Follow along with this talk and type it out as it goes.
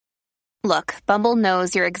Look, Bumble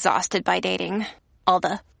knows you're exhausted by dating. All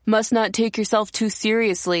the, must not take yourself too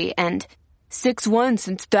seriously, and 6'1"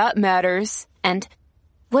 since that matters. And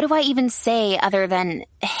what do I even say other than,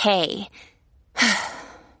 hey?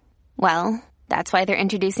 Well, that's why they're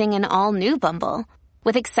introducing an all-new Bumble,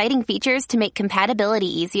 with exciting features to make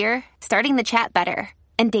compatibility easier, starting the chat better,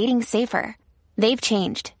 and dating safer. They've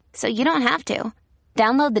changed, so you don't have to.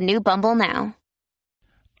 Download the new Bumble now.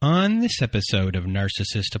 On this episode of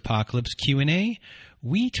Narcissist Apocalypse Q&A,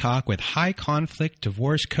 we talk with high-conflict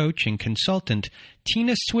divorce coach and consultant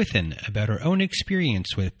Tina Swithin about her own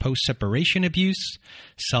experience with post-separation abuse,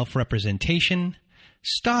 self-representation,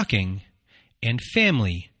 stalking, and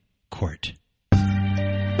family court.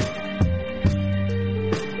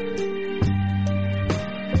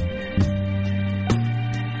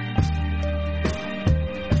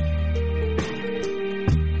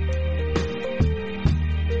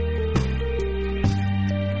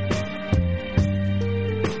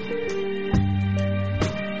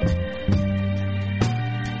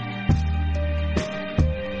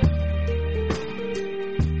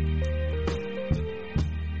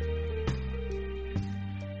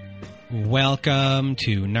 Welcome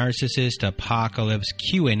to Narcissist Apocalypse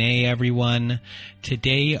Q&A, everyone.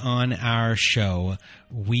 Today on our show,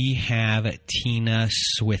 we have Tina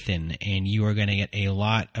Swithin, and you are going to get a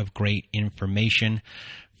lot of great information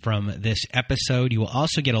from this episode. You will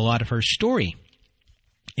also get a lot of her story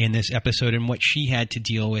in this episode and what she had to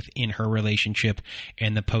deal with in her relationship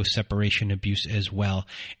and the post-separation abuse as well.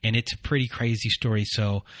 And it's a pretty crazy story,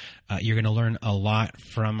 so you're going to learn a lot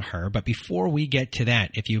from her. But before we get to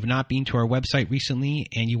that, if you've not been to our website recently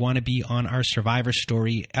and you want to be on our Survivor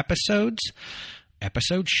Story episode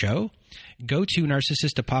show, go to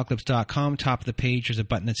narcissistapocalypse.com. Top of the page, there's a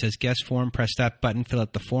button that says guest form. Press that button, fill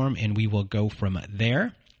out the form, and we will go from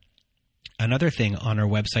there. Another thing on our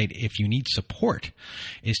website, if you need support,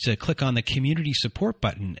 is to click on the community support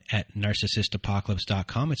button at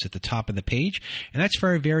narcissistapocalypse.com. It's at the top of the page, and that's for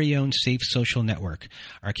our very own safe social network.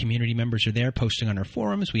 Our community members are there posting on our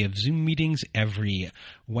forums. We have Zoom meetings every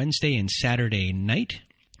Wednesday and Saturday night.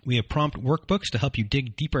 We have prompt workbooks to help you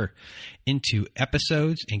dig deeper into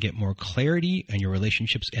episodes and get more clarity on your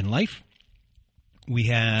relationships and life. We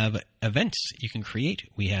have events you can create.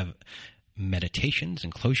 We have meditations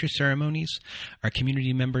and closure ceremonies. Our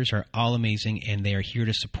community members are all amazing, and they are here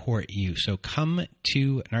to support you. So come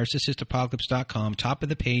to narcissistapocalypse.com, top of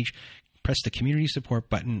the page, press the community support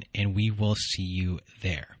button, and we will see you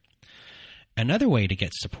there. Another way to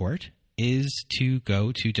get support is to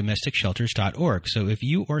go to domesticshelters.org. So if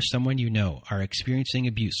you or someone you know are experiencing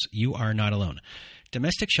abuse, you are not alone.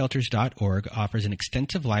 DomesticShelters.org offers an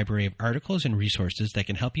extensive library of articles and resources that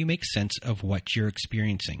can help you make sense of what you're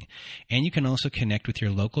experiencing. And you can also connect with your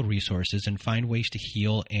local resources and find ways to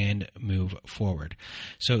heal and move forward.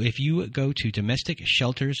 So if you go to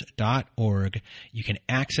DomesticShelters.org, you can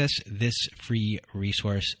access this free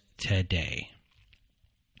resource today.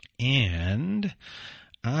 And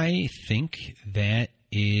I think that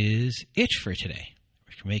is it for today.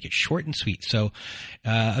 Make it short and sweet. So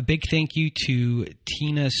a big thank you to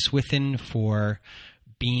Tina Swithin for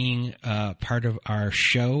being part of our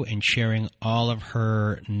show and sharing all of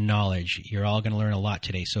her knowledge. You're all going to learn a lot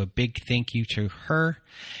today. So a big thank you to her.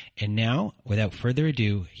 And now, without further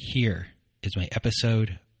ado, here is my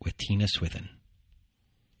episode with Tina Swithin.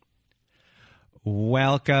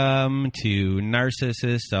 Welcome to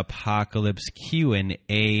Narcissist Apocalypse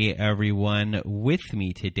Q&A, everyone. With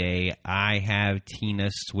me today, I have Tina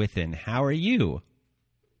Swithin. How are you?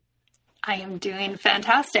 I am doing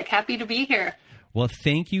fantastic. Happy to be here. Well,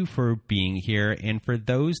 thank you for being here. And for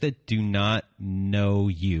those that do not know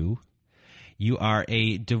you, you are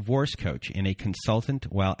a divorce coach and a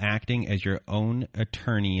consultant while acting as your own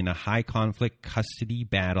attorney in a high-conflict custody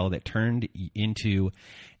battle that turned into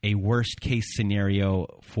a worst-case scenario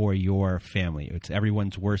for your family. It's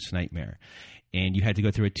everyone's worst nightmare. And you had to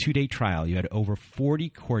go through a 2-day trial. You had over 40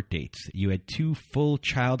 court dates. You had 2 full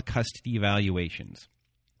child custody evaluations.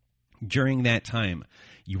 During that time,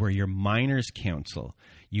 you were your minor's counsel.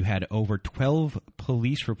 You had over 12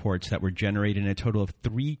 police reports that were generated, and a total of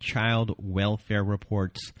 3 child welfare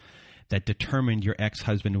reports that determined your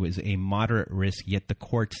ex-husband was a moderate risk, yet the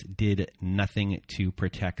courts did nothing to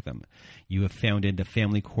protect them. You have founded the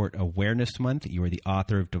Family Court Awareness Month. You are the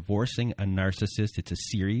author of Divorcing a Narcissist. It's a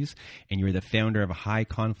series. And you are the founder of a high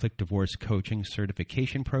conflict divorce coaching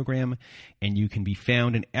certification program. And you can be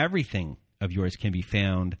found, and everything of yours can be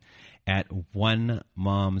found at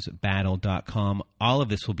onemomsbattle.com. All of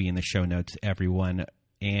this will be in the show notes, everyone.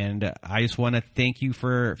 And I just want to thank you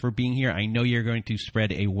for being here. I know you're going to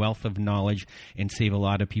spread a wealth of knowledge and save a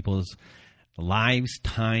lot of people's lives,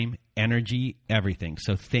 time, energy, everything.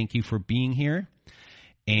 So thank you for being here.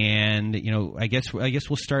 And, I guess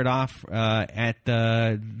we'll start off at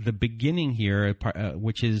the beginning here,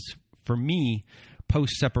 which is, for me,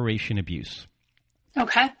 post-separation abuse.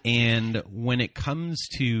 Okay. And when it comes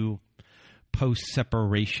to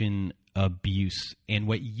post-separation abuse and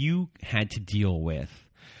what you had to deal with,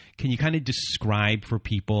 can you kind of describe for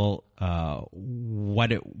people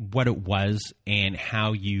what it was and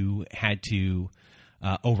how you had to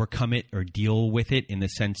overcome it or deal with it, in the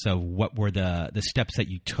sense of what were the steps that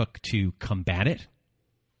you took to combat it?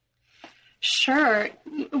 Sure.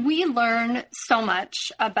 We learn so much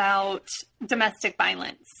about domestic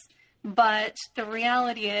violence, but the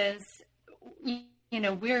reality is,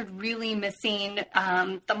 we're really missing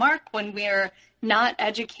the mark when we're not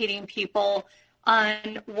educating people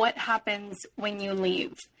on what happens when you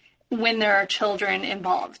leave, when there are children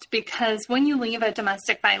involved. Because when you leave a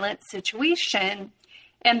domestic violence situation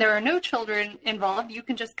and there are no children involved, you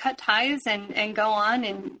can just cut ties and go on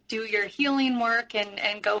and do your healing work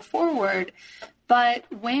and go forward. But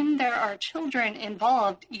when there are children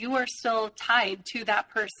involved, you are still tied to that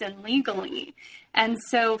person legally. And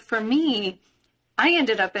so for me, I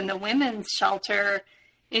ended up in the women's shelter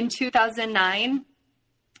in 2009,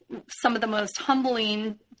 some of the most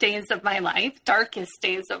humbling days of my life, darkest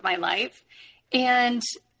days of my life. And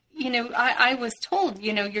I was told,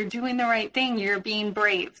 you're doing the right thing. You're being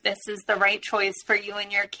brave. This is the right choice for you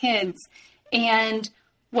and your kids. And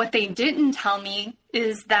what they didn't tell me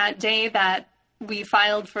is that day that we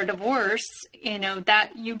filed for divorce,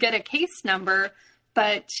 that you get a case number,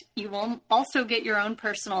 but you will also get your own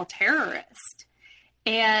personal terrorist.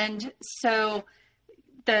 And so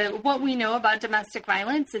what we know about domestic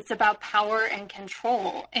violence, it's about power and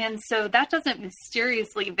control. And so that doesn't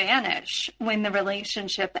mysteriously vanish when the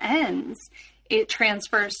relationship ends. It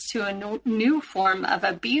transfers to a new form of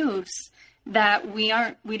abuse that we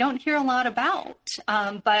don't hear a lot about.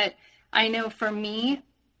 But I know for me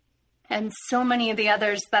and so many of the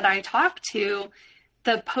others that I talk to,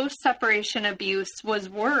 the post-separation abuse was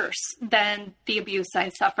worse than the abuse I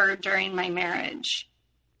suffered during my marriage.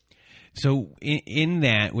 So in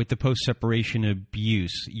that, with the post-separation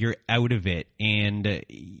abuse, you're out of it, and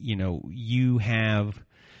you have,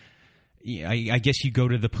 I guess you go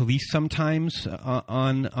to the police sometimes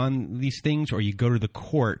on these things, or you go to the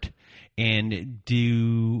court. And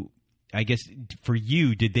I guess for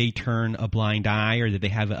you, did they turn a blind eye, or did they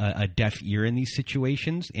have a deaf ear in these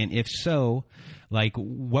situations? And if so,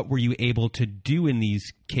 what were you able to do in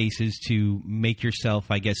these cases to make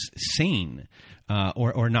yourself, I guess, sane?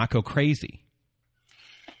 Or not go crazy?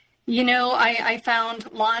 I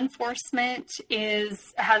found law enforcement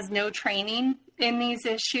has no training in these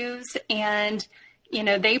issues, and,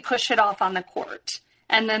 they push it off on the court.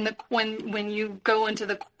 And then when you go into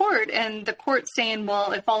the court and the court's saying,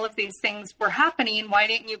 well, if all of these things were happening, why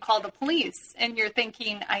didn't you call the police? And you're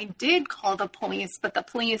thinking, I did call the police, but the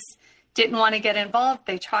police didn't want to get involved.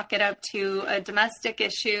 They chalk it up to a domestic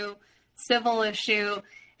issue, civil issue.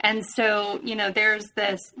 And so, there's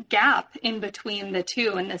this gap in between the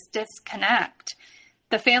two and this disconnect.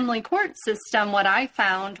 The family court system, what I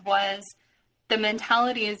found was the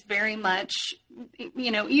mentality is very much,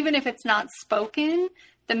 even if it's not spoken,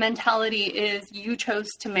 the mentality is you chose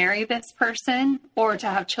to marry this person or to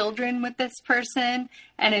have children with this person,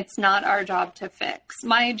 and it's not our job to fix.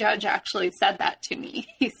 My judge actually said that to me.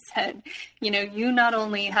 He said, you not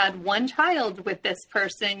only had one child with this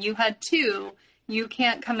person, you had two. You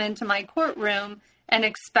can't come into my courtroom and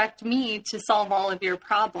expect me to solve all of your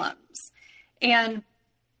problems. And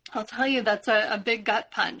I'll tell you, that's a big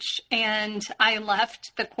gut punch. And I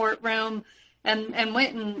left the courtroom and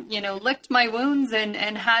went and, licked my wounds and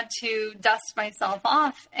had to dust myself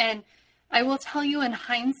off. And I will tell you, in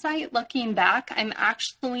hindsight, looking back, I'm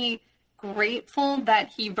actually grateful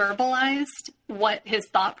that he verbalized what his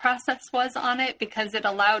thought process was on it, because it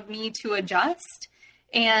allowed me to adjust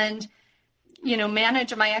and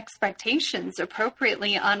manage my expectations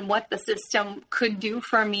appropriately on what the system could do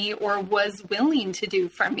for me or was willing to do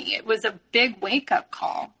for me. It was a big wake-up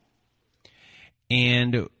call.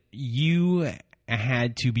 And you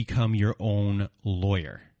had to become your own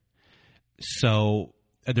lawyer. So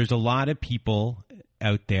there's a lot of people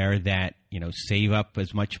out there that, save up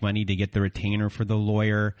as much money to get the retainer for the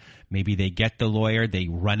lawyer. Maybe they get the lawyer, they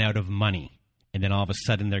run out of money, and then all of a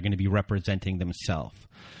sudden they're going to be representing themselves.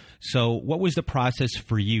 So what was the process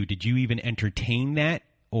for you? Did you even entertain that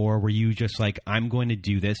or were you just like, I'm going to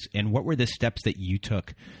do this? And what were the steps that you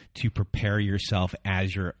took to prepare yourself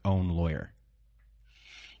as your own lawyer?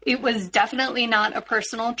 It was definitely not a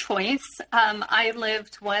personal choice. I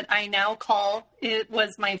lived what I now call, it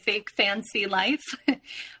was my fake fancy life,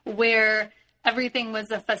 where everything was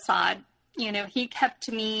a facade. You know, he kept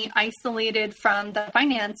me isolated from the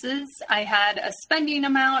finances. I had a spending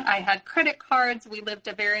amount. I had credit cards. We lived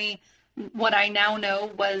what I now know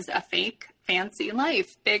was a fake fancy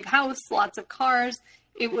life. Big house, lots of cars.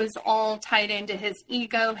 It was all tied into his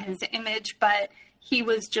ego, his image, but he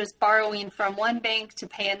was just borrowing from one bank to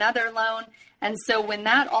pay another loan. And so when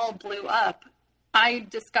that all blew up, I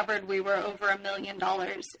discovered we were over $1 million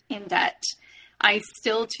in debt. I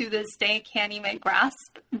still to this day can't even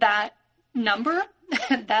grasp that number,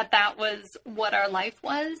 that was what our life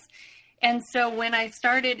was. And so when I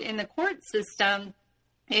started in the court system,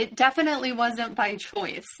 it definitely wasn't by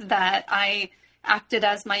choice that I acted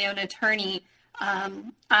as my own attorney.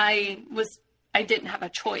 I didn't have a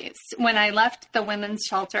choice. When I left the women's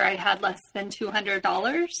shelter, I had less than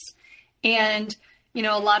 $200. And, you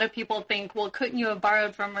know, a lot of people think, well, couldn't you have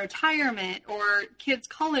borrowed from retirement or kids'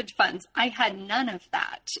 college funds? I had none of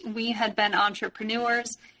that. We had been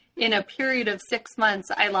entrepreneurs. In a period of 6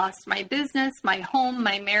 months, I lost my business, my home,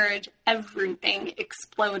 my marriage, everything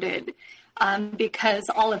exploded because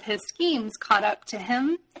all of his schemes caught up to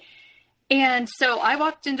him. And so I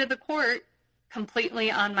walked into the court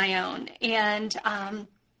completely on my own and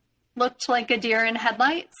looked like a deer in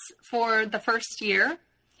headlights for the first year.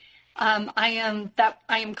 I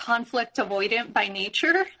am conflict avoidant by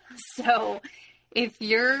nature. So if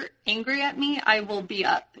you're angry at me, I will be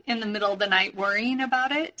up in the middle of the night worrying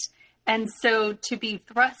about it. And so to be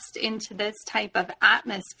thrust into this type of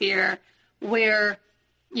atmosphere where,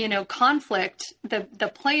 you know, conflict,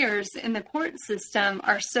 the players in the court system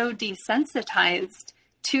are so desensitized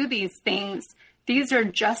to these things. These are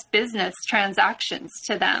just business transactions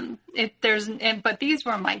to them. But these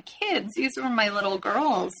were my kids. These were my little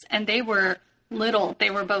girls, and they were little. They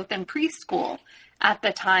were both in preschool at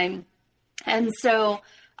the time. And so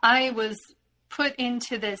I was put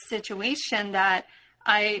into this situation that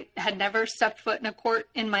I had never stepped foot in a court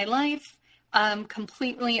in my life,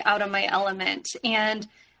 completely out of my element. And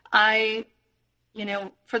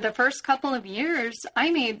for the first couple of years, I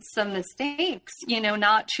made some mistakes,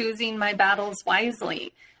 not choosing my battles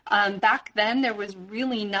wisely. Back then, there was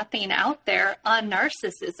really nothing out there on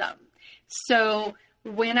narcissism. So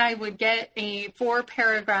when I would get a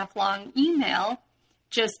 4-paragraph long email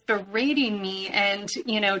just berating me and,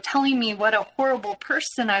 telling me what a horrible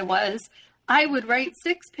person I was, I would write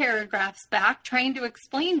 6 paragraphs back trying to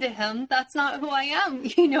explain to him, that's not who I am.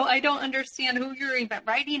 I don't understand who you're even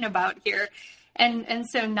writing about here. And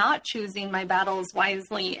so not choosing my battles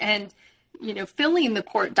wisely and, filling the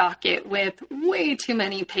court docket with way too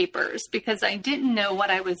many papers because I didn't know what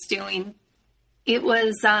I was doing. It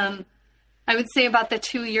was, I would say about the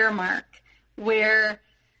 2-year mark where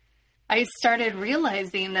I started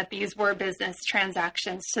realizing that these were business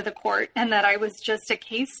transactions to the court and that I was just a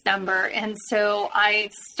case number. And so I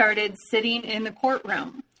started sitting in the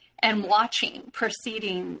courtroom and watching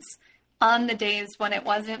proceedings on the days when it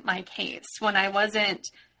wasn't my case, when I wasn't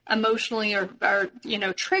emotionally or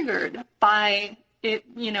triggered by it,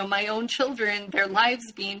 my own children, their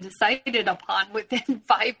lives being decided upon within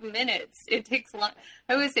 5 minutes. I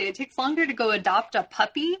always say it takes longer to go adopt a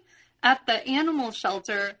puppy at the animal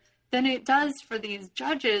shelter than it does for these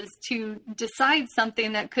judges to decide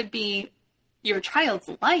something that could be your child's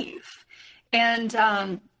life. And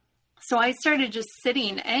so I started just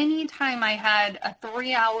sitting. Anytime I had a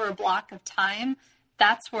 3-hour block of time,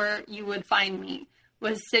 that's where you would find me,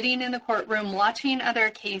 was sitting in the courtroom, watching other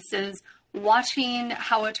cases, watching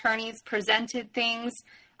how attorneys presented things,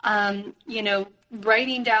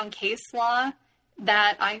 writing down case law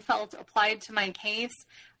that I felt applied to my case.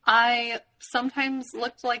 I sometimes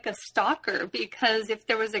looked like a stalker because if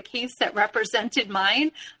there was a case that represented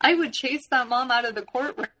mine, I would chase that mom out of the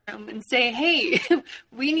courtroom and say, hey,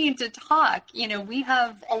 we need to talk. We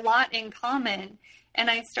have a lot in common. And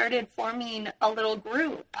I started forming a little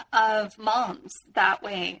group of moms that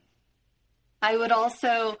way. I would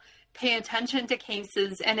also pay attention to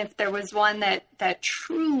cases. And if there was one that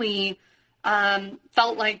truly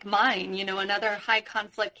felt like mine, another high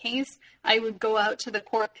conflict case, I would go out to the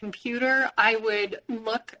court computer. I would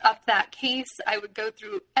look up that case. I would go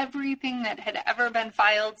through everything that had ever been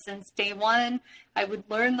filed since day one. I would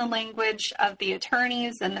learn the language of the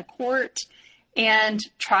attorneys and the court and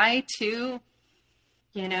try to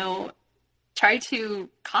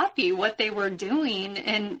copy what they were doing.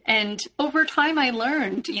 And over time I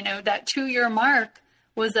learned, that 2-year mark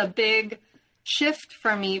was a big shift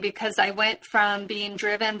for me because I went from being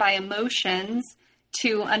driven by emotions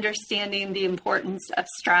to understanding the importance of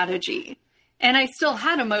strategy. And I still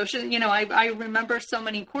had emotion. I remember so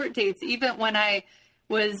many court dates, even when I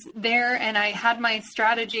was there and I had my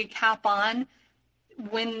strategy cap on.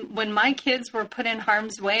 When my kids were put in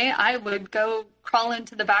harm's way, I would go crawl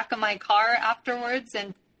into the back of my car afterwards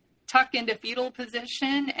and tuck into fetal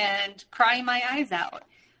position and cry my eyes out.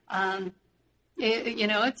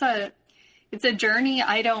 It's a journey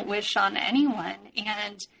I don't wish on anyone.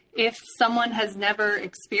 And if someone has never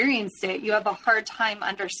experienced it, you have a hard time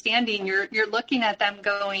understanding. You're looking at them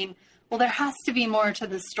going, well, there has to be more to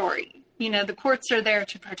the story. The courts are there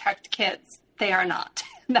to protect kids. They are not.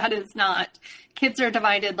 That is not. Kids are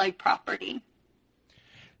divided like property.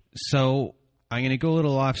 So I'm going to go a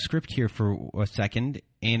little off script here for a second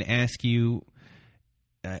and ask you,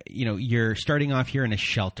 you're starting off here in a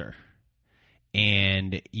shelter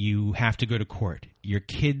and you have to go to court. Your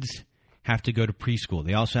kids have to go to preschool.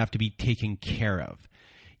 They also have to be taken care of.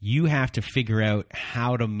 You have to figure out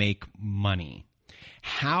how to make money.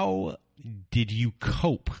 How did you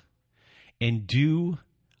cope and do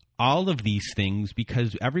all of these things?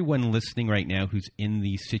 Because everyone listening right now who's in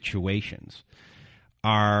these situations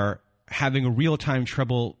are having a real-time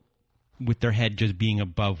trouble with their head just being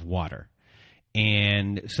above water.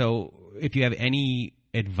 And so if you have any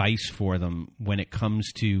advice for them when it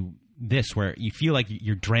comes to this, where you feel like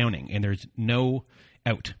you're drowning and there's no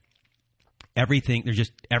out, there's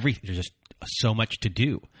just so much to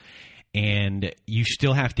do and you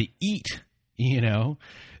still have to eat,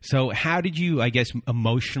 So how did you, I guess,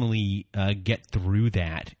 emotionally get through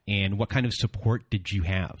that, and what kind of support did you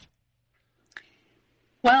have?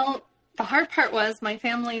 Well, the hard part was my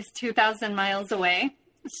family's 2,000 miles away.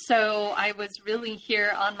 So I was really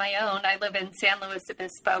here on my own. I live in San Luis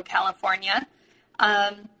Obispo, California.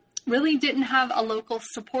 Really didn't have a local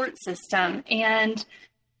support system. And,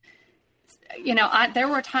 there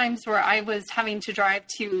were times where I was having to drive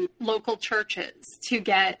to local churches to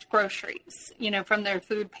get groceries, from their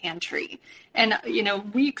food pantry. And,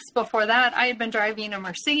 weeks before that, I had been driving a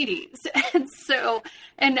Mercedes.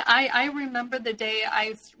 And I remember the day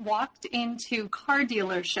I walked into car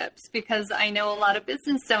dealerships, because I know a lot of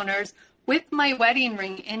business owners, with my wedding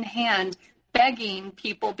ring in hand, begging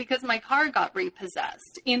people, because my car got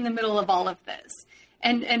repossessed in the middle of all of this.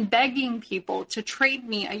 And begging people to trade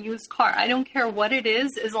me a used car. I don't care what it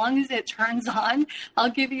is. As long as it turns on, I'll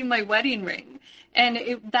give you my wedding ring. And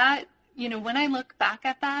when I look back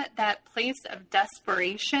at that place of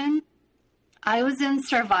desperation, I was in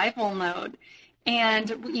survival mode. And,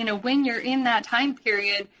 when you're in that time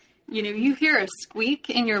period, you hear a squeak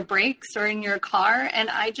in your brakes or in your car. And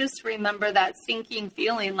I just remember that sinking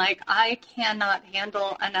feeling like I cannot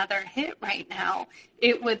handle another hit right now.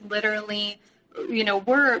 It would literally,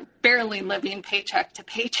 we're barely living paycheck to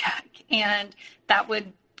paycheck, and that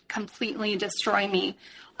would completely destroy me.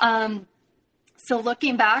 So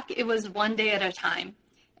looking back, it was one day at a time,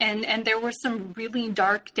 and there were some really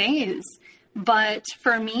dark days, but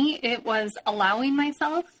for me, it was allowing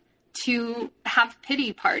myself to have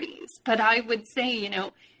pity parties. But I would say,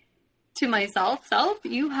 to myself,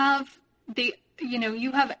 you have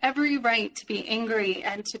every right to be angry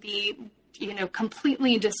and to be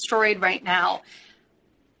completely destroyed right now.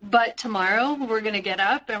 But tomorrow we're going to get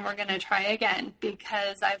up and we're going to try again,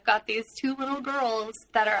 because I've got these two little girls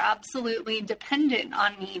that are absolutely dependent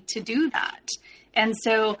on me to do that. And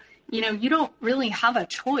so, you don't really have a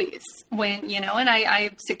choice when, and I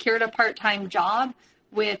secured a part-time job,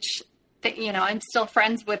 which, I'm still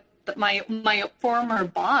friends with my former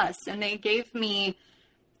boss, and they gave me,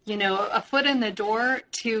 a foot in the door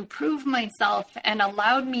to prove myself and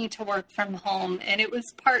allowed me to work from home. And it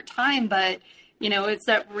was part-time, but, it's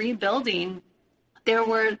that rebuilding.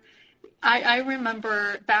 I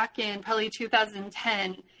remember back in probably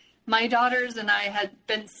 2010, my daughters and I had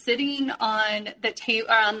been sitting on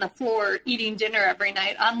the floor eating dinner every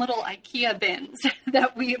night on little IKEA bins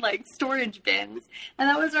that we storage bins. And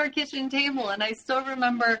that was our kitchen table. And I still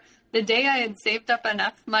remember the day I had saved up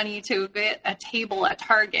enough money to get a table at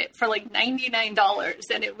Target for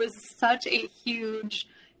 $99. And it was such a huge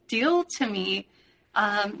deal to me.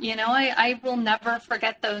 I will never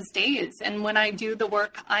forget those days. And when I do the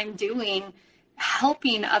work I'm doing,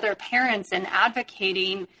 helping other parents and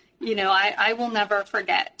advocating, I will never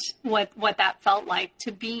forget what that felt like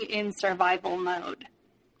to be in survival mode.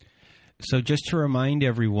 So just to remind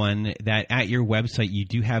everyone that at your website, you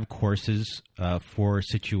do have courses for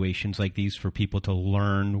situations like these for people to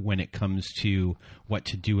learn when it comes to what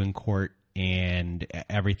to do in court and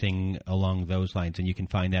everything along those lines. And you can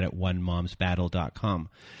find that at onemomsbattle.com.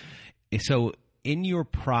 So in your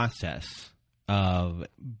process of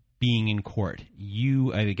being in court,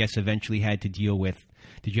 you, I guess, eventually had to deal with,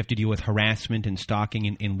 did you have to deal with harassment and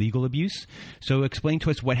stalking and legal abuse? So explain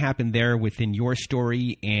to us what happened there within your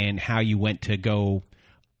story and how you went to go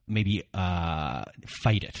maybe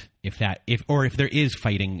fight it, if there is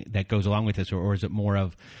fighting that goes along with this, or is it more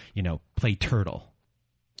of, play turtle?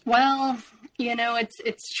 Well,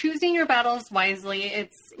 it's choosing your battles wisely.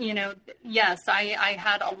 It's, yes, I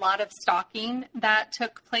had a lot of stalking that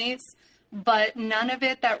took place, but none of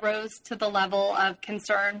it that rose to the level of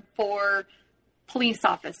concern for police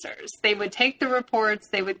officers. They would take the reports,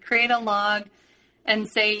 they would create a log and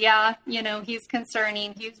say, yeah, he's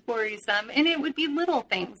concerning, he's worrisome. And it would be little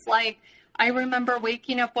things. Like, I remember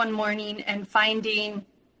waking up one morning and finding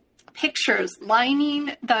pictures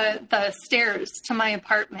lining the stairs to my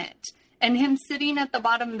apartment, and him sitting at the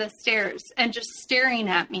bottom of the stairs and just staring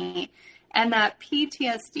at me. And that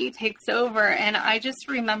PTSD takes over. And I just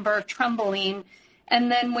remember trembling.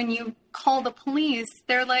 And then when you call the police,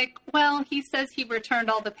 they're like, well, he says he returned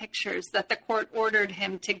all the pictures that the court ordered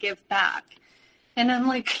him to give back. And I'm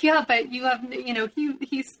like, yeah, but you have,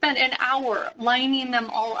 he spent an hour lining them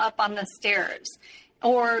all up on the stairs.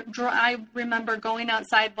 Or I remember going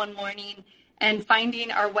outside one morning and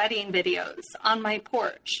finding our wedding videos on my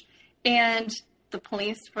porch. And the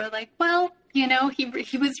police were like, well, he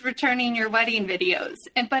was returning your wedding videos.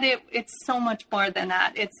 But it's so much more than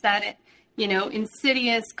that. It's that,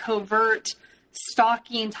 insidious, covert,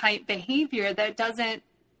 stalking type behavior that doesn't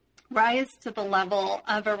rise to the level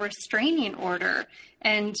of a restraining order.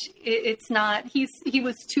 And it's not, he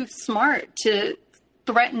was too smart to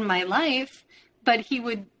threaten my life, but he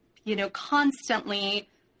would, constantly,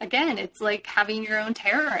 again, it's like having your own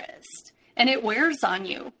terrorist, and it wears on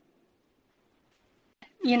you.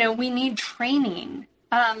 We need training.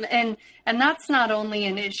 And that's not only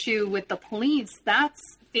an issue with the police,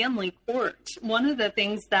 that's family court. One of the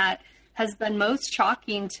things that has been most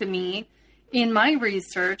shocking to me in my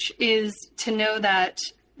research is to know that,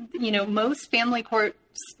 most family courts,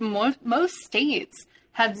 most states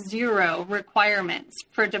have zero requirements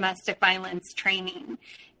for domestic violence training.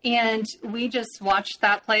 And we just watched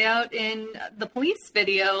that play out in the police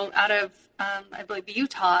video out of, I believe,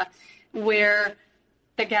 Utah, where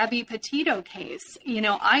the Gabby Petito case,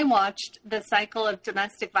 I watched the cycle of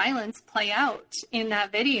domestic violence play out in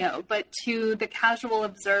that video, but to the casual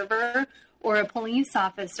observer or a police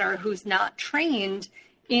officer who's not trained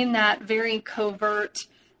in that very covert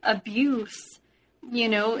abuse,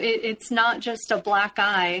 it's not just a black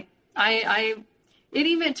eye. It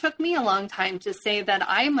even took me a long time to say that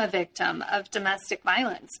I'm a victim of domestic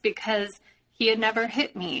violence because he had never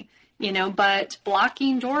hit me, but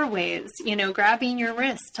blocking doorways, grabbing your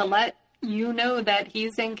wrist to let you know that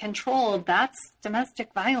he's in control, that's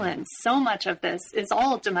domestic violence. So much of this is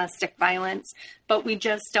all domestic violence, but we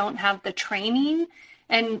just don't have the training.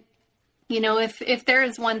 And, if there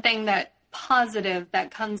is one thing that positive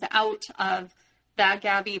that comes out of that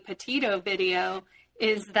Gabby Petito video,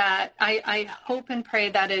 is that I hope and pray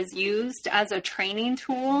that is used as a training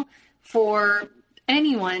tool for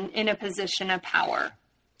anyone in a position of power.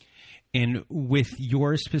 And with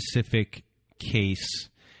your specific case,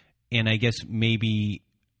 and I guess maybe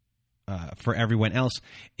for everyone else,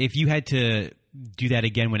 if you had to do that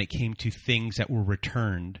again when it came to things that were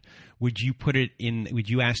returned, would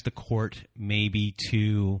you ask the court maybe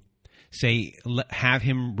to say, have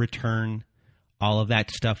him return all of that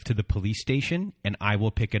stuff to the police station and I will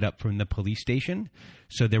pick it up from the police station?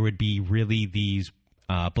 So there would be really these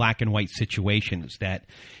black and white situations that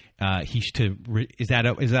is that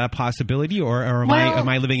a possibility, or am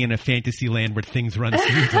I living in a fantasy land where things run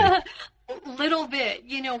smoothly? Little bit.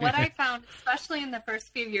 What I found, especially in the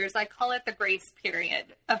first few years, I call it the grace period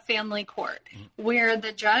of family court, where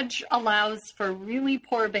the judge allows for really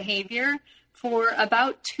poor behavior for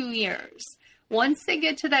about 2 years. Once they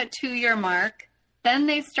get to that 2-year mark, then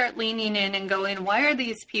they start leaning in and going, why are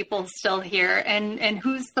these people still here? And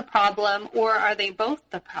who's the problem? Or are they both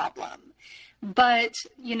the problem? But,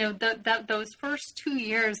 those first 2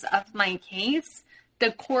 years of my case,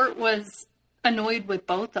 the court was annoyed with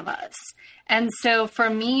both of us. And so for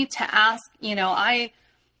me to ask,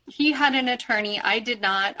 he had an attorney, I did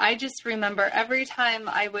not. I just remember every time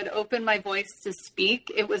I would open my voice to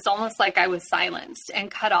speak, it was almost like I was silenced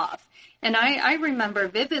and cut off. And I remember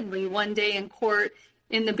vividly one day in court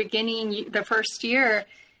in the beginning, the first year,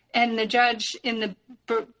 and the judge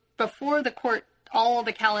before the court all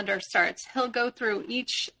the calendar starts, he'll go through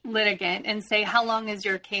each litigant and say, how long is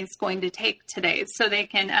your case going to take today? So they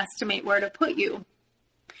can estimate where to put you.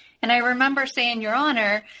 And I remember saying, Your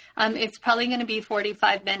Honor, it's probably going to be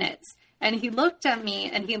 45 minutes. And he looked at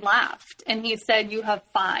me and he laughed and he said, you have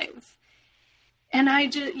 5. And I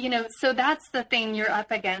just, so that's the thing you're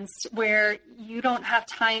up against, where you don't have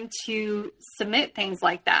time to submit things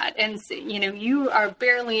like that. And, you are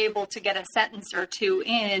barely able to get a sentence or two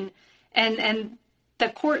in. And the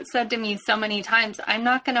court said to me so many times, I'm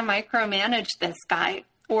not going to micromanage this guy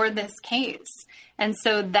or this case. And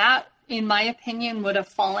so that, in my opinion, would have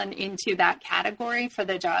fallen into that category for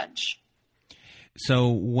the judge. So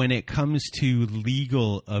when it comes to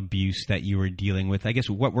legal abuse that you were dealing with, I guess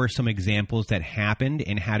what were some examples that happened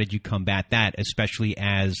and how did you combat that, especially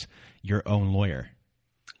as your own lawyer?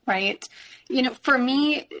 Right. For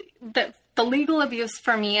me, the legal abuse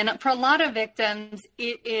for me and for a lot of victims,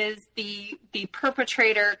 it is the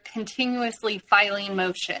perpetrator continuously filing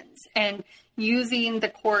motions and using the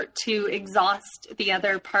court to exhaust the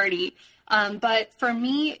other party. But for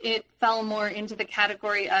me, it fell more into the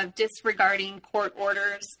category of disregarding court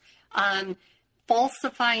orders,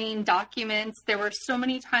 falsifying documents. There were so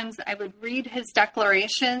many times I would read his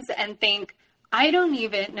declarations and think, I don't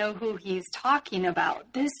even know who he's talking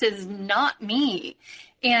about. This is not me.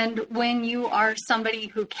 And when you are somebody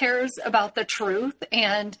who cares about the truth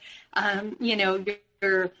and,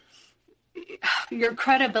 your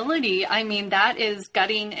credibility, that is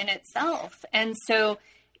gutting in itself. And so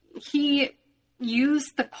he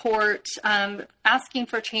used the court asking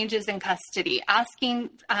for changes in custody, asking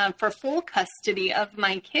for full custody of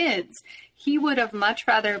my kids. He would have much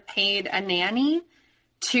rather paid a nanny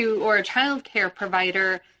or a child care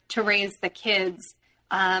provider to raise the kids.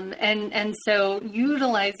 And so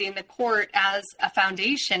utilizing the court as a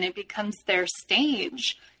foundation, it becomes their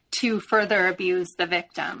stage to further abuse the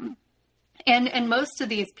victim. And most of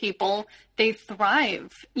these people, they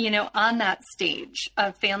thrive, on that stage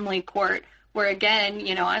of family court where, again,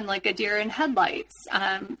 I'm like a deer in headlights,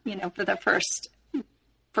 for the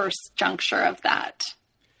first juncture of that.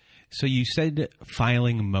 So you said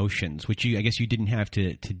filing motions, which I guess you didn't have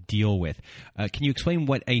to deal with. Can you explain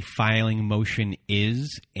what a filing motion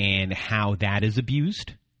is and how that is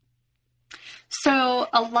abused? So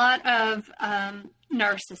a lot of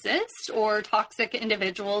narcissists or toxic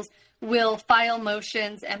individuals will file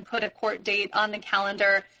motions and put a court date on the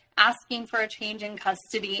calendar, asking for a change in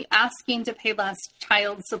custody, asking to pay less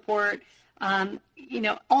child support,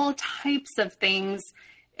 all types of things.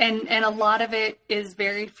 And a lot of it is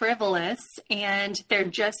very frivolous, and they're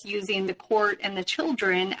just using the court and the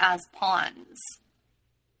children as pawns.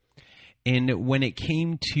 And when it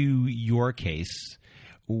came to your case,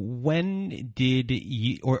 when did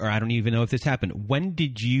you, or I don't even know if this happened, when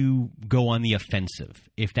did you go on the offensive,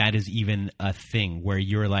 if that is even a thing, where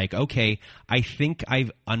you're like, okay, I think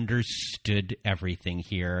I've understood everything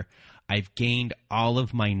here. I've gained all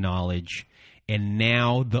of my knowledge, and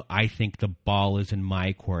now I think the ball is in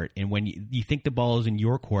my court. And when you think the ball is in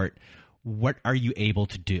your court, what are you able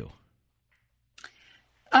to do?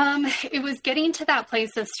 It was getting to that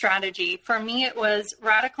place of strategy. For me, it was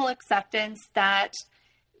radical acceptance that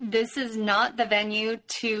this is not the venue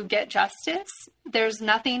to get justice. There's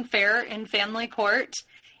nothing fair in family court.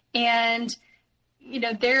 And,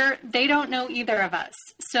 they don't know either of us.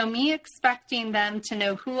 So me expecting them to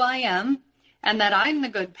know who I am and that I'm the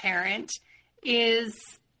good parent is,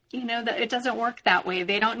 that it doesn't work that way.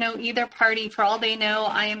 They don't know either party. For all they know,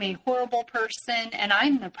 I am a horrible person and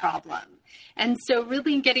I'm the problem. And so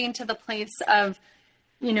really getting to the place of,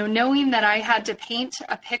 knowing that I had to paint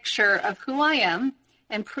a picture of who I am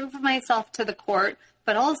and prove myself to the court,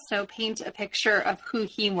 but also paint a picture of who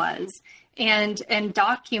he was and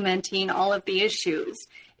documenting all of the issues.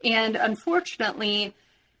 And unfortunately,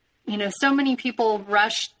 so many people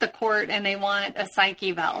rush the court and they want a psych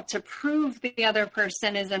eval to prove the other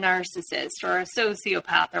person is a narcissist or a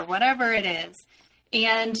sociopath or whatever it is.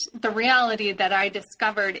 And the reality that I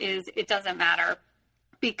discovered is it doesn't matter,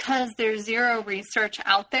 because there's zero research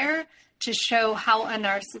out there to show how a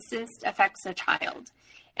narcissist affects a child.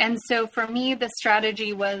 And so for me, the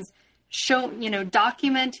strategy was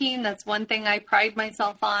documenting. That's one thing I pride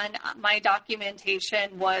myself on. My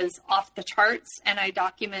documentation was off the charts, and I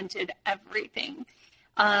documented everything.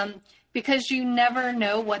 Because you never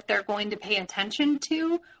know what they're going to pay attention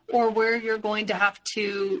to or where you're going to have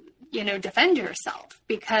to, defend yourself,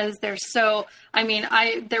 because there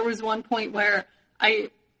was one point where I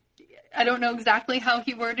don't know exactly how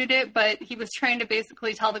he worded it, but he was trying to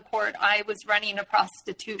basically tell the court I was running a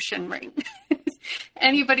prostitution ring.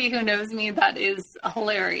 anybody who knows me, that is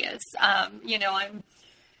hilarious.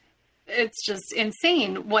 It's just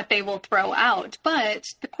insane what they will throw out. But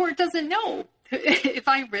the court doesn't know if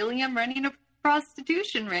I really am running a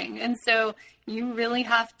prostitution ring. And so you really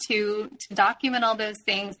have to document all those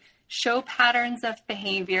things, show patterns of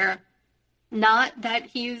behavior, not that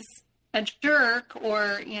he's a jerk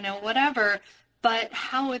or, whatever, but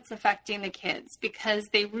how it's affecting the kids, because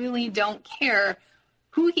they really don't care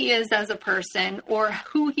who he is as a person or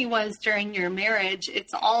who he was during your marriage.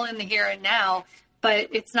 It's all in the here and now, but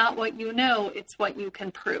it's not what you know, it's what you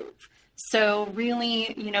can prove. So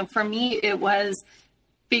really, for me, it was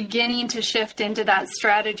beginning to shift into that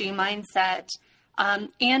strategy mindset,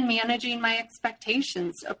 and managing my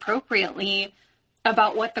expectations appropriately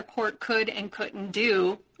about what the court could and couldn't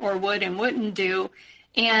do, or would and wouldn't do.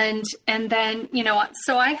 And then,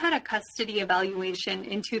 so I had a custody evaluation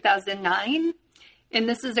in 2009, and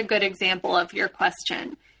this is a good example of your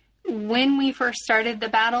question. When we first started the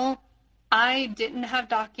battle, I didn't have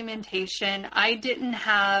documentation. I didn't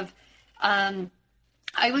have,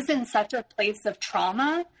 I was in such a place of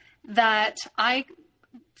trauma that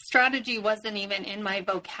strategy wasn't even in my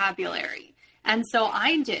vocabulary. And so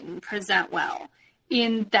I didn't present well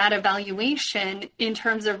in that evaluation in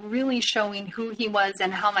terms of really showing who he was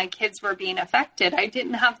and how my kids were being affected. I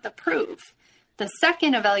didn't have the proof. The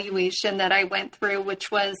second evaluation that I went through, which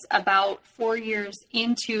was about 4 years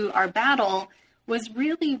into our battle, was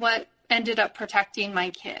really what ended up protecting my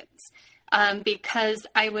kids, because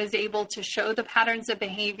I was able to show the patterns of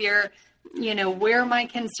behavior, where my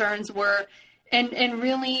concerns were. And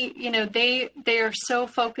really, they are so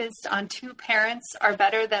focused on two parents are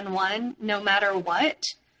better than one, no matter what,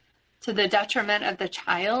 to the detriment of the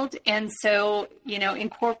child. And so,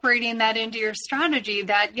 incorporating that into your strategy,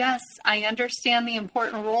 that yes, I understand the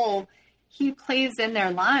important role he plays in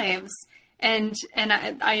their lives. And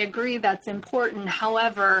I agree that's important.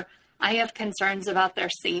 However, I have concerns about their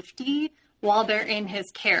safety while they're in his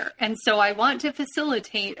care. And so I want to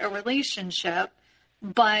facilitate a relationship,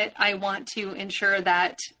 but I want to ensure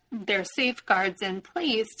that there are safeguards in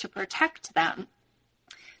place to protect them.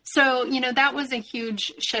 So, that was a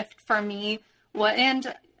huge shift for me.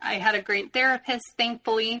 And I had a great therapist,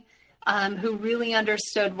 thankfully, who really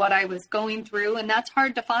understood what I was going through. And that's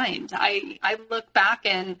hard to find. I look back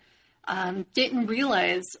and didn't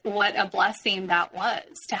realize what a blessing that was,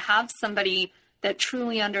 to have somebody that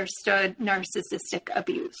truly understood narcissistic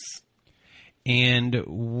abuse. And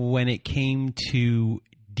when it came to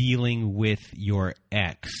dealing with your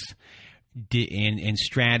ex and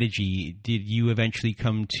strategy, did you eventually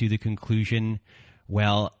come to the conclusion,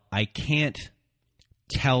 well, I can't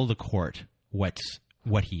tell the court what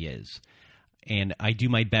he is, and I do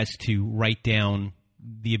my best to write down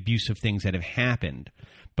the abusive things that have happened,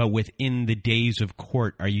 but within the days of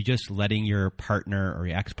court, are you just letting your partner or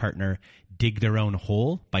your ex-partner dig their own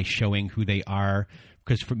hole by showing who they are?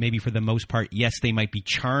 Because for the most part, yes, they might be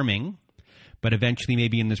charming, but eventually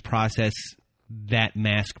maybe in this process, that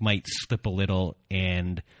mask might slip a little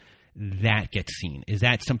and that gets seen. Is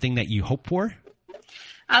that something that you hope for?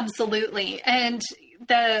 Absolutely. And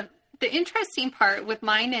the interesting part with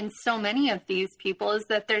mine and so many of these people is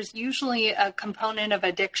that there's usually a component of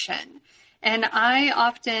addiction. And I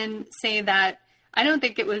often say that I don't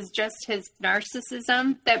think it was just his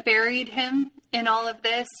narcissism that buried him in all of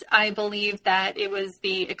this. I believe that it was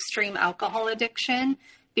the extreme alcohol addiction,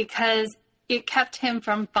 because it kept him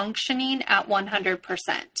from functioning at 100%.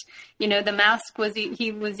 The mask was,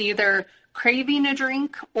 he was either craving a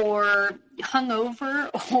drink or hungover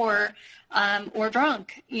or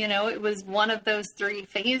drunk. It was one of those three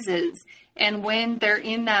phases. And when they're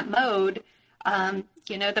in that mode,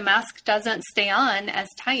 the mask doesn't stay on as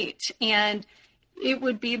tight. And it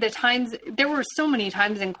would be the times, there were so many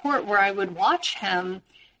times in court where I would watch him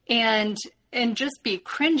and just be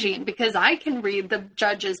cringing, because I can read the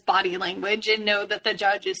judge's body language and know that the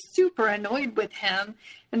judge is super annoyed with him.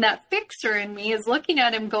 And that fixer in me is looking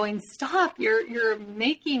at him going, stop, you're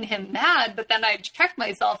making him mad. But then I check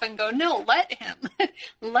myself and go, no, let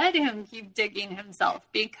him keep digging himself,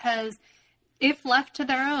 because if left to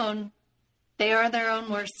their own, they are their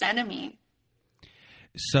own worst enemy.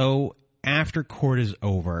 So after court is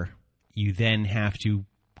over, you then have to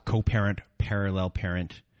co-parent, parallel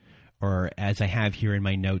parent, or as I have here in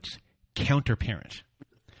my notes, counter-parent.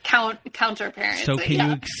 Counter-parent. So can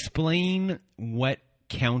you explain what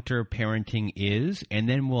counter-parenting is? And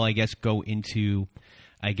then we'll, go into,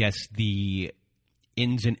 the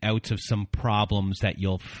ins and outs of some problems that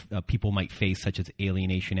people might face, such as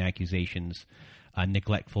alienation accusations,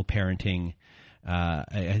 neglectful parenting,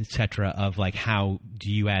 etc. Of how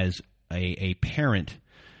do you as a parent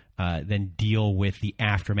then deal with the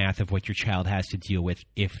aftermath of what your child has to deal with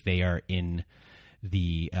if they are in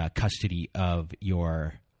the custody of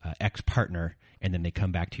your ex-partner and then they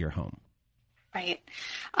come back to your home? Right.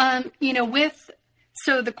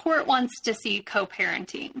 So the court wants to see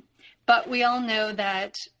co-parenting, but we all know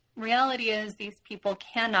that reality is these people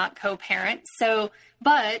cannot co-parent.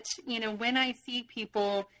 But when I see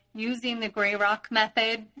people using the Grey Rock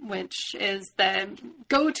method, which is the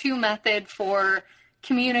go-to method for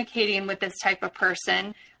communicating with this type of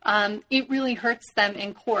person, it really hurts them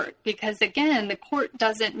in court because, again, the court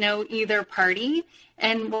doesn't know either party.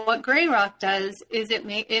 And what Grey Rock does is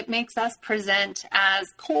it makes us present as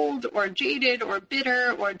cold or jaded or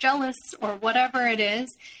bitter or jealous or whatever it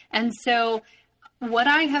is. And so what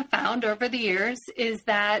I have found over the years is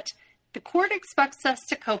that the court expects us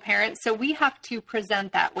to co-parent, so we have to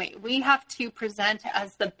present that way. We have to present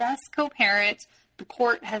as the best co-parent the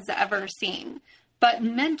court has ever seen. But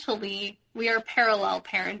mentally, we are parallel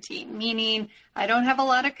parenting, meaning I don't have a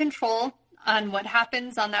lot of control on what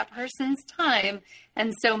happens on that person's time.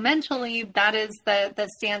 And so mentally, that is the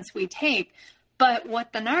stance we take. But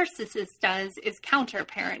what the narcissist does is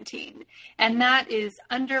counter-parenting. And that is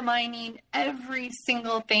undermining every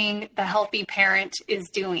single thing the healthy parent is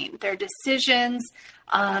doing. Their decisions,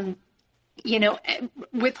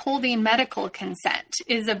 withholding medical consent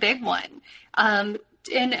is a big one. And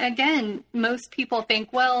again, most people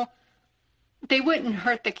think, well, they wouldn't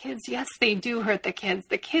hurt the kids. Yes, they do hurt the kids.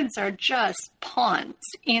 The kids are just pawns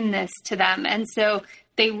in this to them. And so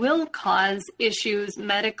they will cause issues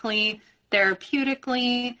medically,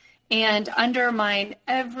 therapeutically, and undermine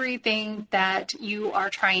everything that you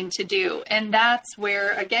are trying to do. And that's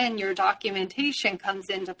where, again, your documentation comes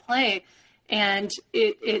into play. And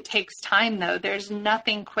it takes time, though. There's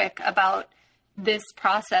nothing quick about this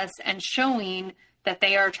process and showing that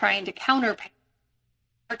they are trying to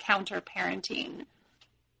counter-parenting.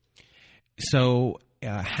 So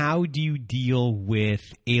how do you deal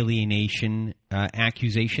with alienation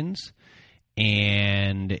accusations?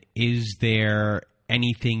 And is there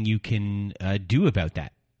anything you can do about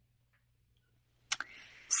that?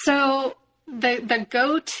 So the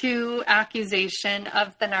go-to accusation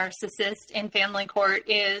of the narcissist in family court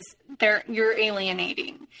is you're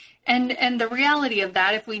alienating. And the reality of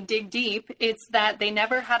that, if we dig deep, it's that they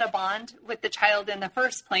never had a bond with the child in the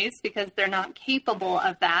first place because they're not capable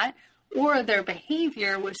of that, or their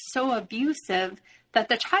behavior was so abusive that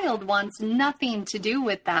the child wants nothing to do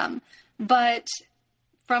with them. But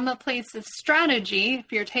from a place of strategy,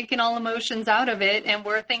 if you're taking all emotions out of it and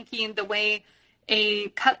we're thinking the way a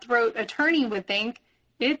cutthroat attorney would think,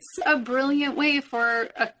 it's a brilliant way for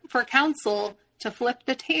counsel to flip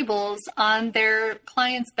the tables on their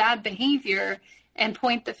client's bad behavior and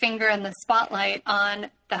point the finger and the spotlight on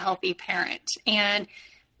the healthy parent. And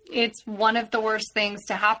it's one of the worst things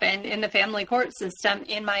to happen in the family court system,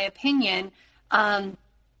 in my opinion. And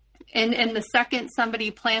the second somebody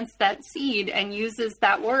plants that seed and uses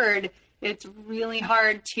that word, it's really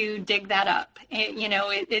hard to dig that up.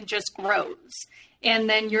 It just grows. And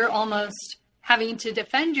then you're almost having to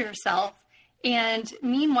defend yourself. And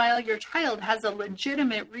meanwhile, your child has a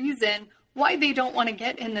legitimate reason why they don't want to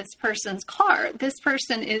get in this person's car. This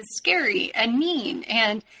person is scary and mean.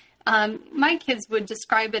 And my kids would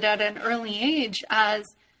describe it at an early age as,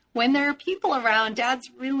 when there are people around,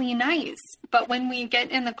 Dad's really nice. But when we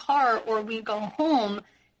get in the car or we go home,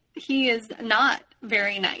 he is not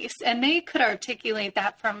very nice. And they could articulate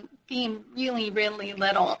that from being really, really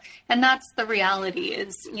little. And that's the reality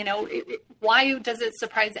is, why does it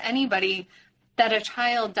surprise anybody that a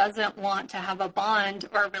child doesn't want to have a bond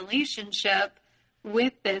or a relationship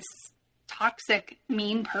with this toxic,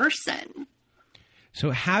 mean person?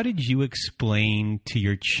 So how did you explain to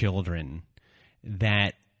your children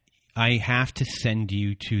that I have to send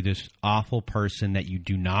you to this awful person that you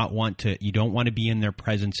don't want to be in their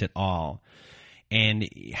presence at all? And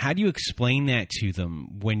how do you explain that to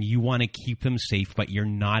them when you want to keep them safe, but you're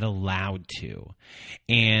not allowed to?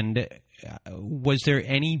 And was there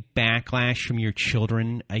any backlash from your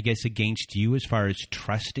children, I guess, against you as far as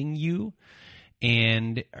trusting you?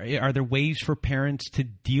 And are there ways for parents to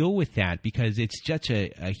deal with that? Because it's such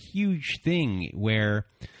a huge thing where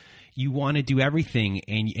you want to do everything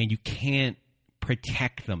and you can't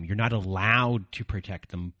protect them. You're not allowed to protect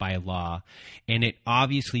them by law. And it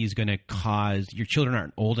obviously is going to cause – your children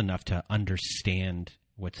aren't old enough to understand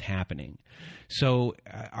what's happening. So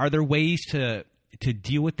are there ways to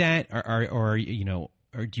deal with that? Or do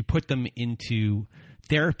you put them into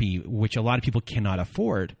therapy, which a lot of people cannot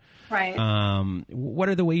afford? Right. What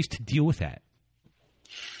are the ways to deal with that?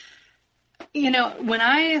 When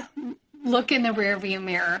I look in the rearview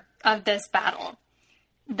mirror of this battle.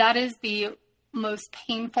 That is the most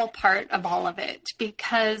painful part of all of it,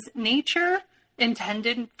 because nature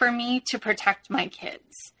intended for me to protect my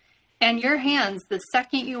kids. And your hands, the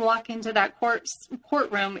second you walk into that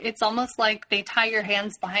courtroom, it's almost like they tie your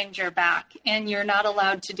hands behind your back and you're not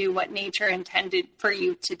allowed to do what nature intended for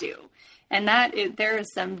you to do. And there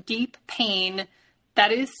is some deep pain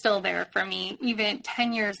that is still there for me, even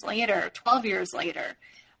 10 years later, 12 years later.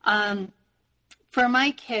 For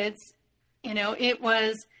my kids, it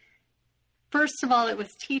was, first of all, it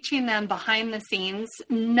was teaching them behind the scenes,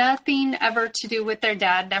 nothing ever to do with their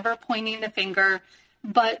dad, never pointing the finger,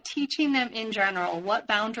 but teaching them in general what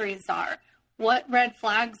boundaries are, what red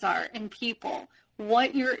flags are in people,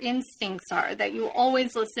 what your instincts are, that you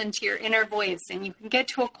always listen to your inner voice and you can get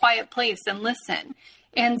to a quiet place and listen.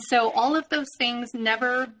 And so all of those things,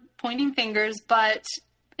 never pointing fingers, but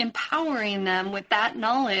empowering them with that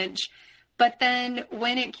knowledge. But then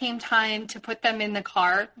when it came time to put them in the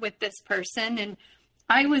car with this person, and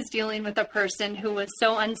I was dealing with a person who was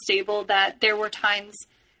so unstable that there were times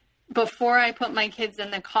before I put my kids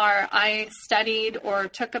in the car, I studied or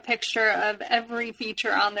took a picture of every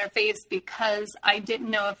feature on their face because I didn't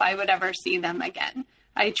know if I would ever see them again.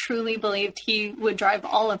 I truly believed he would drive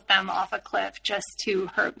all of them off a cliff just to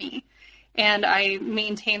hurt me. And I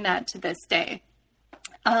maintain that to this day.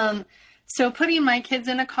 So putting my kids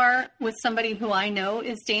in a car with somebody who I know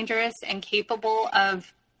is dangerous and capable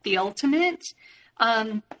of the ultimate,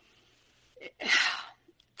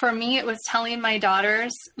 for me, it was telling my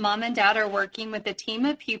daughters, Mom and Dad are working with a team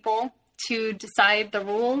of people to decide the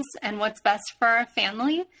rules and what's best for our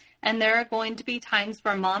family. And there are going to be times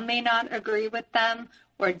where Mom may not agree with them,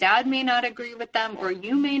 or Dad may not agree with them, or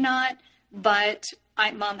you may not, but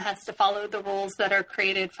Mom has to follow the rules that are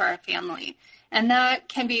created for our family. And that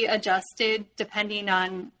can be adjusted depending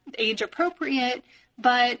on age appropriate,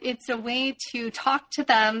 but it's a way to talk to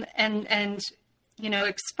them and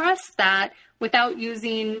express that without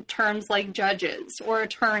using terms like judges or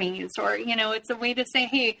attorneys, or, it's a way to say,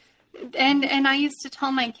 hey, and I used to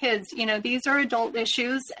tell my kids, these are adult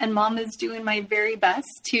issues and Mom is doing my very best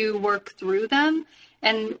to work through them.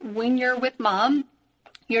 And when you're with Mom,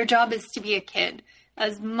 your job is to be a kid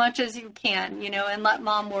as much as you can, and let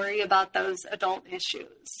Mom worry about those adult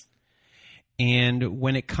issues. And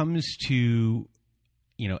when it comes to,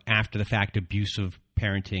 after the fact, abusive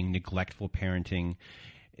parenting, neglectful parenting,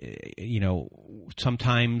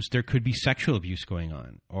 sometimes there could be sexual abuse going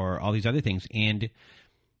on or all these other things, and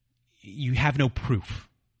you have no proof.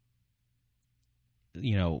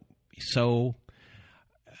 So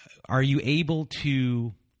are you able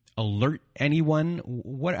to alert anyone?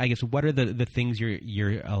 What are the things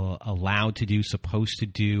you're allowed to do, supposed to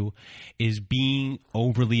do? Is being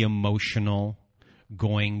overly emotional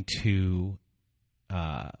going to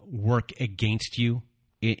work against you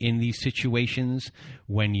in these situations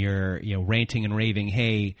when you're ranting and raving?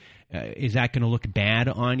 Hey, is that going to look bad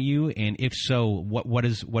on you? And if so, what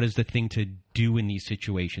is the thing to do in these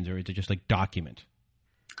situations, or is it just like document?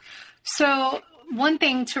 So one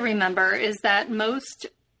thing to remember is that most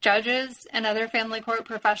judges and other family court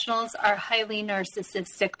professionals are highly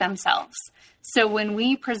narcissistic themselves. So when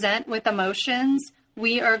we present with emotions,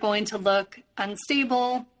 we are going to look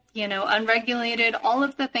unstable, unregulated, all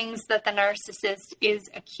of the things that the narcissist is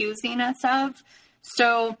accusing us of.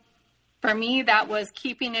 So for me, that was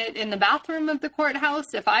keeping it in the bathroom of the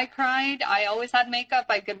courthouse. If I cried, I always had makeup.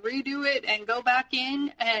 I could redo it and go back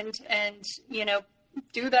in and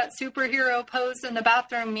do that superhero pose in the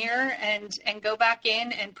bathroom mirror and go back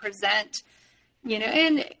in and present,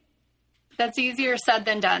 and that's easier said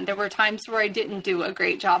than done. There were times where I didn't do a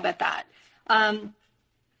great job at that.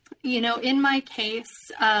 In my case,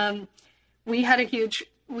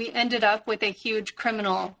 we ended up with a huge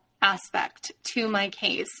criminal aspect to my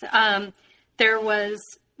case. There was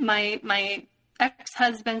my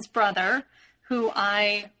ex-husband's brother, who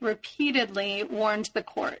I repeatedly warned the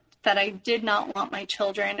court that I did not want my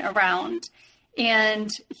children around.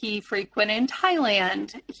 And he frequented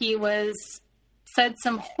Thailand. He said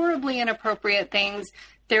some horribly inappropriate things.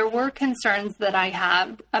 There were concerns that I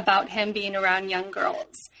had about him being around young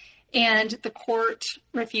girls. And the court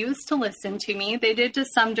refused to listen to me. They did to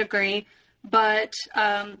some degree, but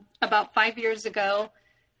about 5 years ago,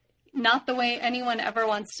 not the way anyone ever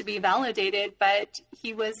wants to be validated, but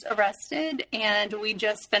he was arrested and we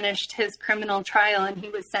just finished his criminal trial and he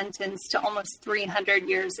was sentenced to almost 300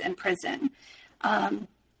 years in prison.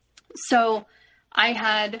 So I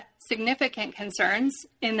had significant concerns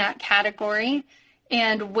in that category.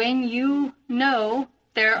 And when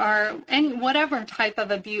there are whatever type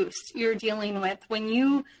of abuse you're dealing with, when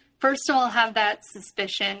you first of all have that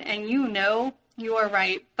suspicion, and you are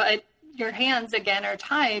right, but your hands again are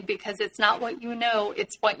tied because it's not what you know,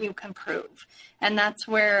 it's what you can prove. And that's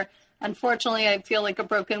where, unfortunately, I feel like a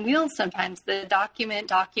broken wheel sometimes. The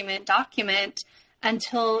document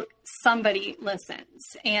until somebody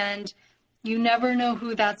listens. And you never know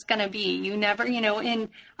who that's going to be. You never, and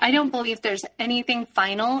I don't believe there's anything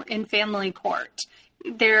final in family court.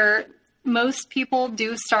 Most people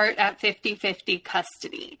do start at 50-50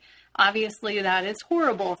 custody. Obviously, that is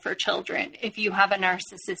horrible for children if you have a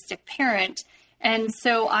narcissistic parent. And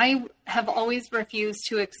so I have always refused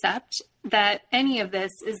to accept that any of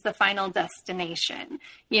this is the final destination,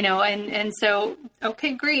 and so,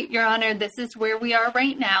 okay, great, Your Honor, this is where we are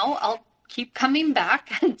right now. I'll keep coming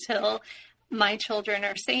back until my children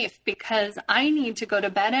are safe, because I need to go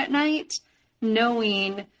to bed at night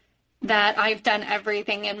knowing that I've done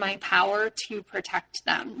everything in my power to protect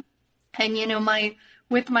them. And,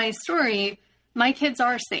 with my story, my kids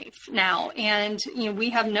are safe now, and,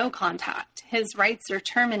 we have no contact. His rights are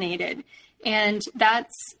terminated. And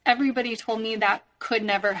everybody told me that could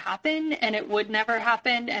never happen, and it would never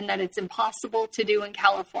happen, and that it's impossible to do in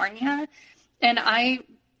California. And I,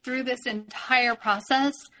 through this entire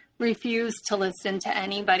process, refused to listen to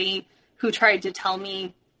anybody who tried to tell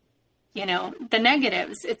me, the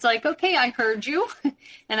negatives. It's like, okay, I heard you,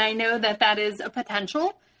 and I know that is a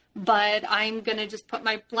potential, but I'm going to just put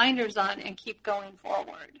my blinders on and keep going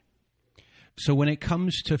forward. So when it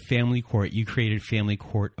comes to family court, you created Family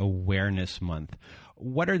Court Awareness Month.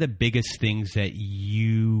 What are the biggest things that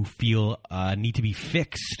you feel need to be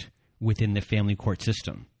fixed within the family court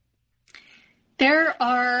system? There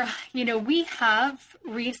are, we have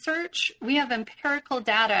research, we have empirical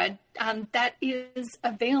data that is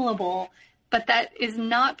available, but that is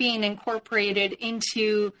not being incorporated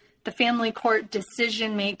into the family court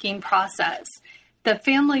decision-making process. The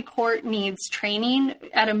family court needs training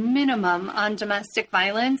at a minimum on domestic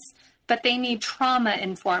violence, but they need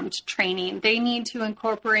trauma-informed training. They need to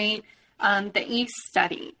incorporate the ACE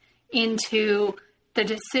study into the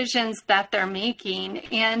decisions that they're making.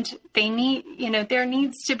 And they need, there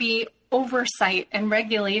needs to be oversight and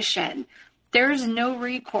regulation. There's no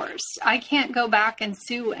recourse. I can't go back and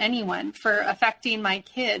sue anyone for affecting my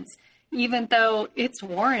kids, even though it's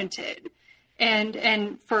warranted,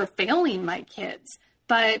 and for failing my kids.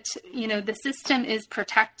 But, the system is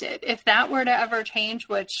protected. If that were to ever change,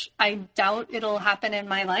 which I doubt it'll happen in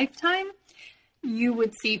my lifetime, you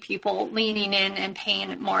would see people leaning in and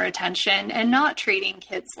paying more attention and not treating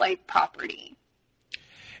kids like property.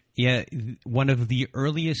 Yeah, one of the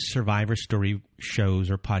earliest survivor story shows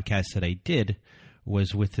or podcasts that I did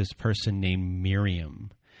was with this person named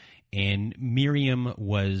Miriam. And Miriam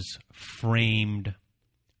was framed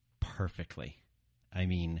perfectly. I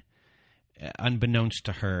mean, unbeknownst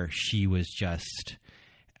to her, she was just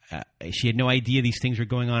she had no idea these things were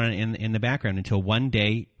going on in the background until one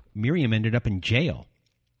day Miriam ended up in jail.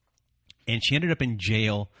 And she ended up in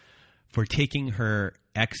jail for taking her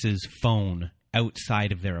ex's phone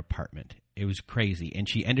outside of their apartment. It was crazy. And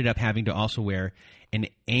she ended up having to also wear an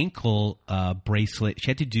ankle bracelet. She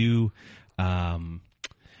had to do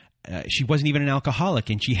she wasn't even an alcoholic,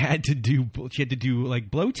 and she had to do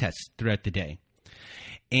like blow tests throughout the day.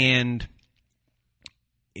 And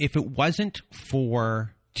if it wasn't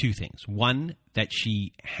for two things, one, that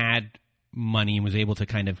she had money and was able to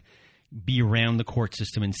kind of be around the court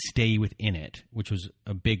system and stay within it, which was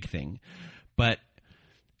a big thing. But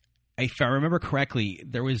if I remember correctly,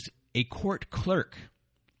 there was a court clerk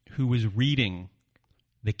who was reading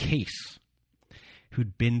the case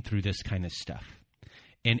who'd been through this kind of stuff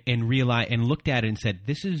and realized and looked at it and said,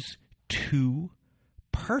 this is too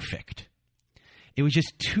perfect. It was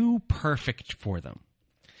just too perfect for them.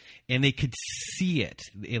 And they could see it.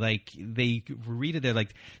 They read it. They're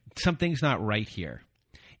like, something's not right here.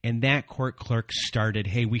 And that court clerk started,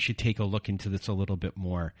 hey, we should take a look into this a little bit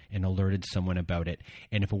more, and alerted someone about it.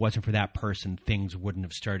 And if it wasn't for that person, things wouldn't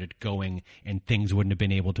have started going, and things wouldn't have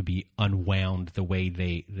been able to be unwound the way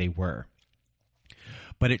they were.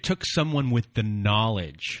 But it took someone with the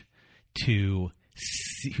knowledge to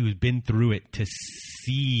see, who's been through it, to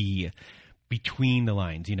see between the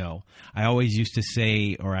lines. I always used to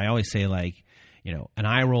say, or I always say, like, an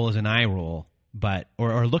eye roll is an eye roll, but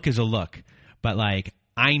or look is a look, but like,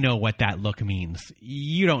 I know what that look means.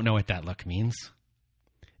 You don't know what that look means.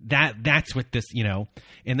 That's what this,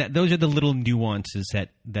 and those are the little nuances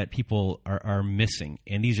that people are missing.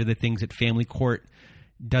 And these are the things that family court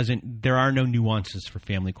doesn't. There are no nuances for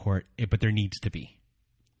family court, but there needs to be.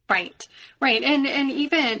 Right. And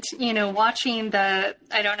even, watching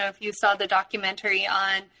I don't know if you saw the documentary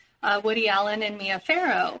on Woody Allen and Mia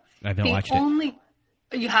Farrow. I haven't watched it.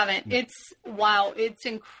 You haven't. It's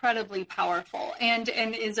incredibly powerful and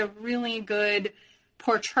is a really good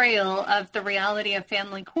portrayal of the reality of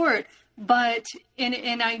family court. But,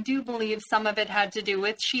 and I do believe some of it had to do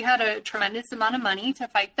with, she had a tremendous amount of money to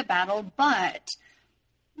fight the battle, but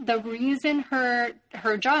the reason her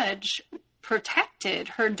judge protected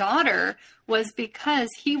her daughter was because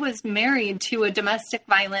he was married to a domestic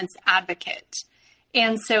violence advocate.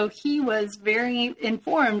 And so he was very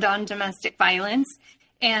informed on domestic violence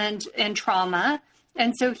and trauma.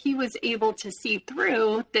 And so he was able to see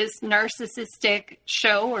through this narcissistic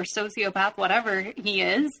show or sociopath, whatever he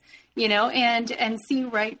is, and see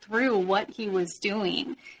right through what he was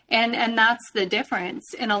doing. And that's the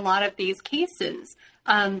difference in a lot of these cases.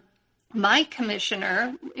 My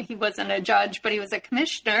commissioner, he wasn't a judge, but he was a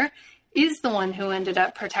commissioner, is the one who ended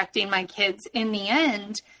up protecting my kids in the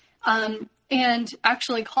end. And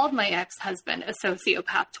actually called my ex-husband a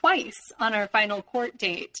sociopath twice on our final court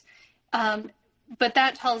date. But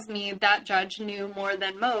that tells me that judge knew more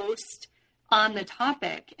than most on the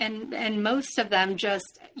topic. And most of them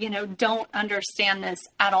just, don't understand this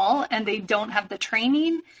at all. And they don't have the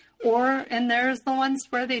training, and there's the ones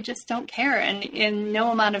where they just don't care. And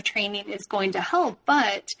no amount of training is going to help,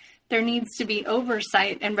 but there needs to be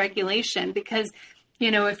oversight and regulation because,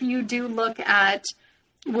 if you do look at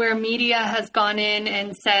where media has gone in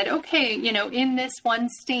and said, okay, in this one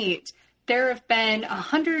state, there have been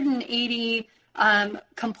 180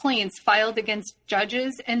 complaints filed against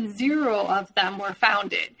judges and 0 of them were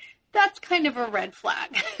founded. That's kind of a red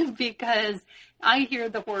flag because I hear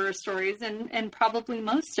the horror stories and probably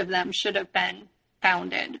most of them should have been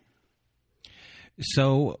founded.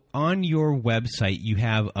 So on your website, you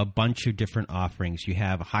have a bunch of different offerings. You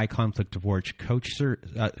have a high conflict divorce coach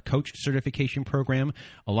certification program.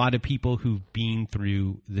 A lot of people who've been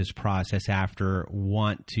through this process after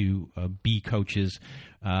want to be coaches,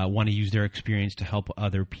 want to use their experience to help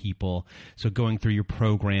other people. So going through your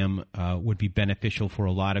program would be beneficial for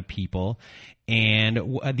a lot of people. And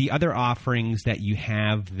the other offerings that you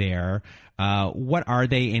have there, what are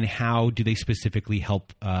they and how do they specifically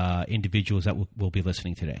help individuals that will be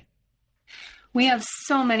listening today? We have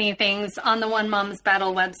so many things on the One Mom's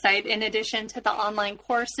Battle website. In addition to the online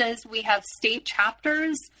courses, we have state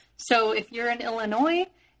chapters. So if you're in Illinois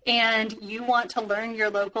and you want to learn your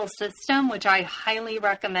local system, which I highly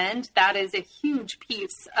recommend, that is a huge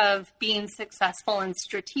piece of being successful and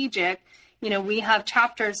strategic. We have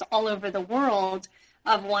chapters all over the world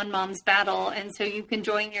of One Mom's Battle. And so you can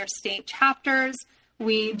join your state chapters.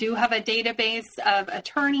 We do have a database of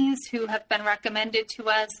attorneys who have been recommended to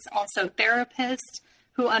us, also therapists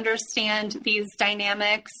who understand these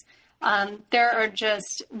dynamics. There are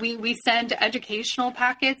we send educational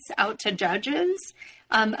packets out to judges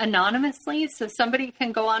anonymously. So somebody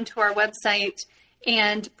can go onto our website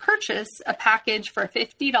and purchase a package for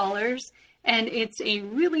 $50. And it's a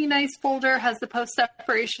really nice folder, has the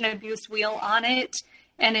post-separation abuse wheel on it.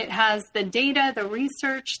 And it has the data, the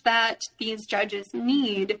research that these judges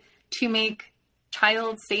need to make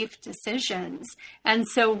child-safe decisions. And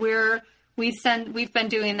so we've been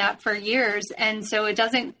doing that for years. And so it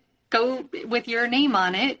doesn't go with your name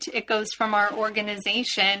on it. It goes from our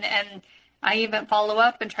organization. And I even follow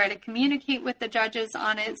up and try to communicate with the judges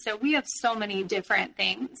on it. So we have so many different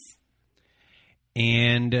things.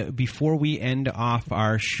 And before we end off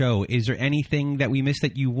our show, is there anything that we missed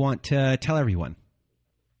that you want to tell everyone?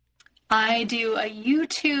 I do a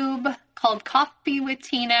YouTube called Coffee with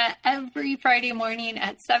Tina every Friday morning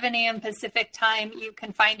at 7 a.m. Pacific time. You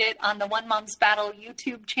can find it on the One Mom's Battle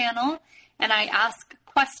YouTube channel. And I ask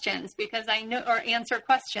questions answer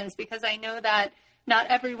questions because I know that not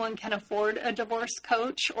everyone can afford a divorce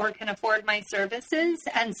coach or can afford my services.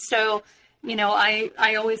 And so,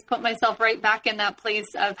 I always put myself right back in that place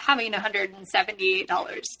of having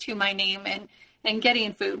 $178 to my name and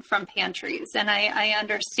getting food from pantries. And I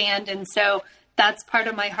understand. And so that's part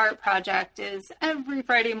of my heart project is every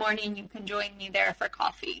Friday morning you can join me there for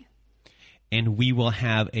coffee. And we will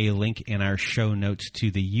have a link in our show notes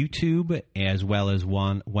to the YouTube as well as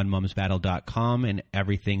onemomsbattle.com and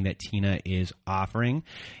everything that Tina is offering.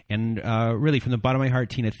 And really, from the bottom of my heart,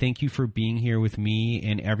 Tina, thank you for being here with me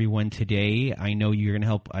and everyone today. I know you're going to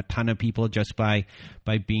help a ton of people just by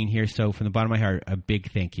being here. So from the bottom of my heart, a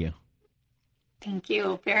big thank you. Thank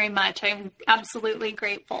you very much. I'm absolutely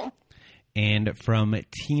grateful. And from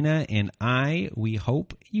Tina and I, we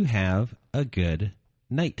hope you have a good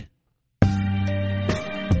night.